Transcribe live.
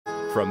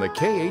From the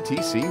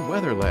KATC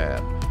Weather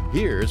Lab,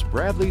 here's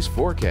Bradley's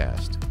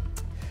forecast.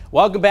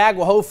 Welcome back.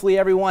 Well, hopefully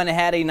everyone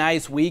had a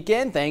nice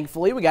weekend.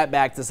 Thankfully, we got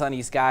back to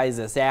sunny skies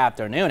this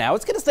afternoon. Now,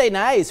 it's going to stay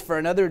nice for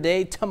another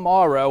day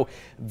tomorrow.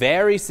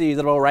 Very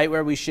seasonal, right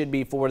where we should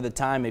be for the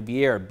time of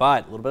year.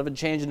 But a little bit of a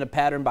change in the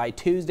pattern by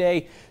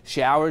Tuesday.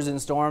 Showers and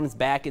storms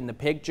back in the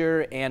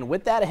picture. And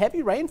with that, a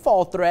heavy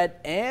rainfall threat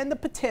and the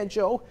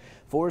potential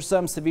for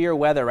some severe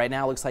weather. Right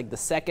now, it looks like the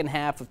second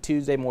half of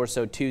Tuesday, more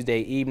so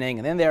Tuesday evening.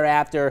 And then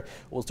thereafter,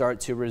 we'll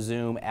start to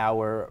resume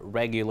our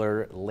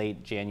regular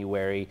late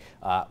January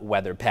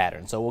weather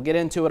pattern. So we'll get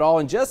into it all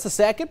in just a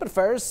second. But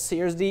first,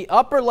 here's the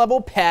upper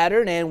level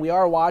pattern. And we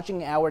are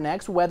watching our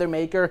next weather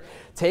maker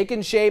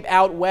taking shape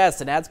out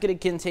west. And that's going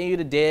to continue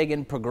to dig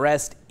and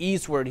progress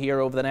eastward here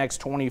over the next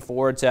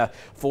 24 to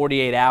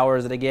 48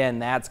 hours. And again,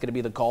 that's going to be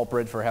the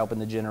culprit for helping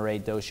to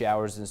generate those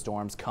showers and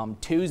storms come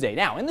Tuesday.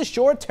 Now, in the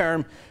short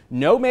term,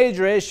 no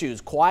major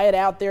issues. Quiet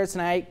out there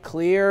tonight,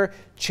 clear,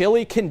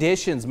 chilly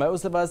conditions.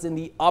 Most of us in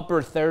the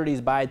upper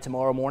 30s by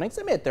tomorrow morning.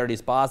 Some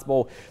mid-30s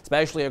possible,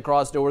 especially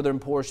across northern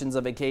portions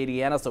of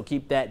Acadiana. So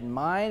keep that in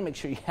mind. Make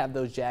sure you have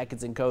those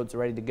jackets and coats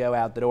ready to go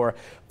out the door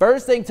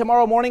first thing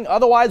tomorrow morning.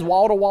 Otherwise,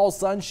 wall-to-wall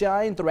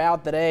sunshine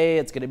throughout the day.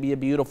 It's going to be a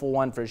beautiful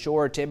one for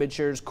sure.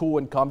 Temperatures cool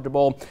and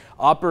comfortable.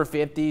 Upper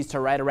 50s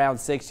to right around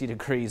 60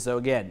 degrees. So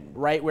again,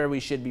 right where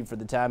we should be for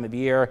the time of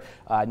year.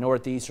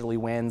 Northeasterly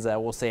winds,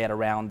 we'll say at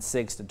around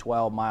 6 to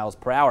 12 miles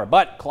per hour.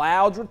 But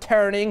clouds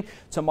returning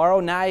tomorrow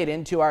night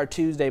into our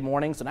Tuesday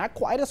morning. So not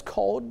quite as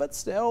cold, but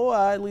still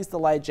at least a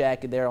light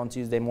jacket there on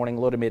Tuesday morning,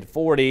 low to mid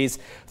 40s.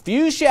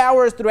 Few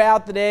showers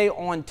throughout the day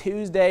on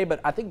Tuesday,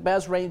 but I think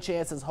best rain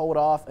chances hold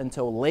off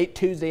until late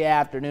Tuesday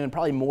afternoon,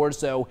 probably more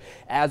so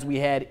as we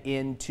head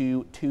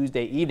into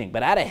Tuesday evening.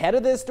 But out ahead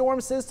of this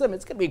storm system,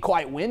 it's going to be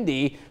quite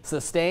windy,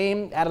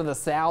 sustained out of the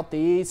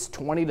southeast,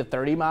 20 to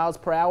 30 miles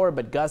per hour,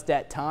 but gusts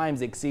at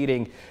times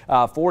exceeding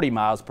 40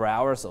 miles per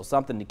hour. So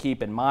something to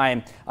keep in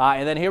mind.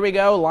 And then here we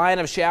go, line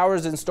of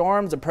showers and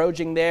storms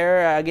approaching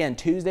there. Again,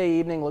 Tuesday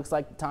evening looks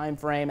like the time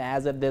frame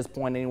as of this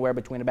point anywhere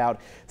between about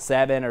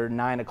 7 or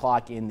 9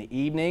 o'clock in the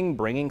evening,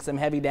 bringing some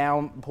heavy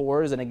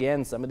downpours. And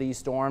again, some of these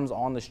storms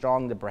on the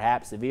strong to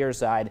perhaps severe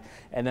side,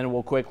 and then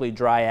we'll quickly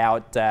dry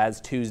out as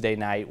Tuesday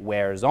night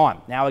wears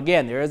on. Now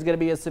again, there is going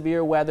to be a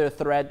severe weather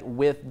threat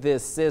with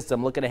this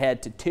system. Looking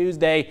ahead to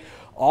Tuesday,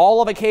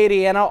 all of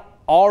Acadiana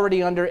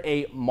already under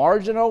a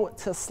marginal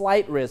to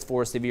slight risk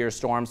for severe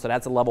storms. So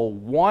that's a level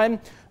 1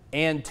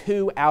 and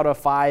 2 out of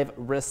 5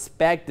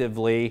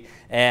 respectively.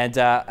 And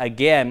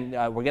again,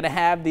 we're going to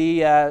have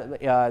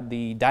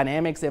the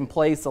dynamics in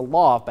place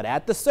aloft, but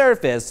at the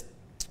surface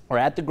or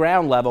at the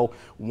ground level,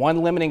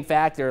 one limiting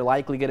factor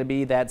likely going to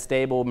be that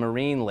stable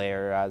marine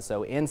layer.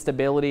 So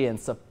instability and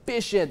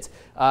sufficient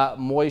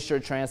moisture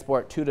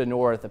transport to the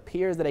north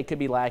appears that it could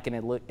be lacking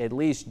at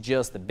least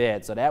just a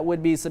bit. So that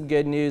would be some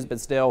good news, but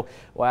still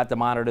we'll have to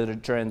monitor the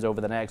trends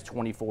over the next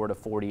 24 to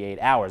 48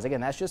 hours.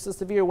 Again, that's just the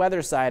severe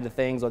weather side of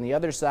things. On the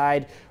other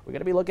side, we're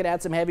going to be looking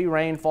at some heavy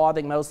rainfall. I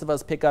think most of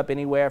us pick up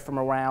anywhere from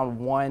around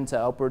 1 to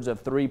upwards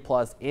of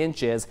 3+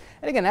 inches.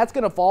 And again, that's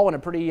going to fall in a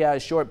pretty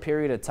short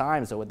period of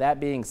time. So with that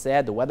being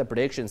said, the Weather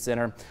Prediction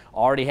Center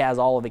already has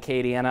all of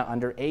Acadiana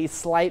under a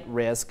slight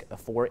risk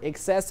for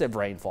excessive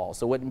rainfall.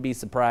 So wouldn't be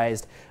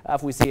surprised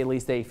if we see at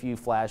least a few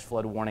flash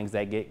flood warnings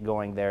that get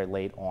going there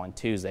late on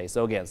Tuesday.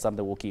 So again,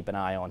 something we'll keep an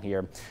eye on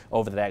here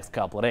over the next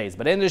couple of days.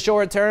 But in the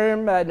short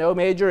term, no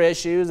major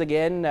issues.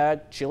 Again,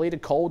 chilly to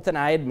cold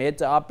tonight, mid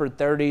to upper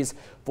 30s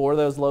for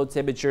those low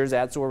temperatures.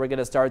 That's where we're going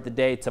to start the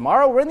day.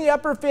 Tomorrow, we're in the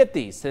upper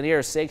 50s to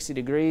near 60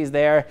 degrees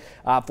there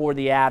for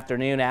the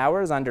afternoon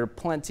hours under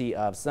plenty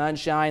of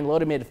sunshine, low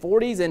to mid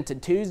 40s into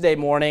Tuesday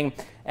morning.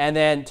 And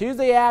then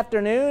Tuesday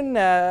afternoon,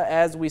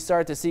 as we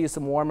start to see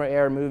some warmer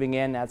air moving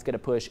in, that's going to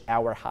push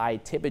our high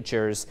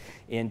temperatures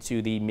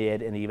into the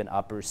mid and even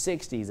upper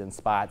 60s in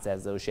spots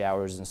as those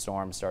showers and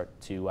storms start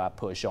to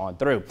push on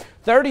through.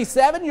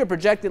 37, your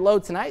projected low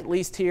tonight, at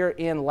least here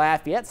in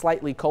Lafayette,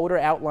 slightly colder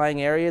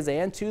outlying areas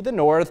and to the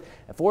north.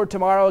 And for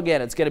tomorrow,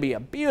 again, it's going to be a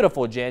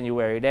beautiful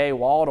January day,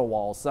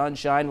 wall-to-wall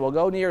sunshine. We'll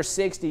go near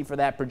 60 for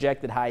that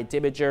projected high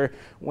temperature.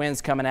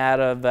 Winds coming out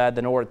of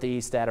the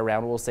northeast at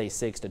around, we'll say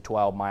 6 to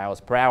 12 miles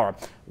per hour.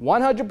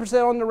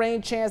 100% on the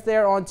rain chance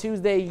there on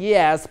Tuesday,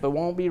 yes, but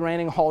won't be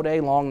raining all day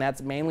long.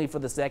 That's mainly for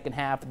the second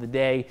half of the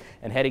day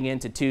and heading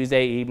into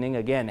Tuesday evening.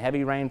 Again,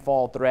 heavy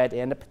rainfall threat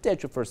and the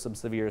potential for some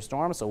severe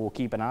storms, so we'll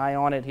keep an eye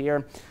on it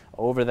here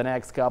over the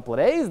next couple of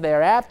days.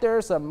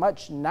 Thereafter, some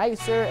much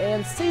nicer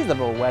and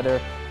seasonable weather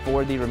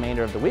for the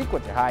remainder of the week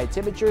with their high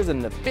temperatures in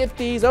the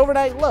 50s,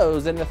 overnight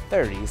lows in the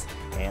 30s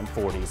and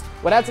 40s.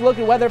 Well, that's a look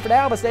at weather for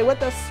now, but stay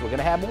with us. We're going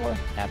to have more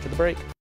after the break.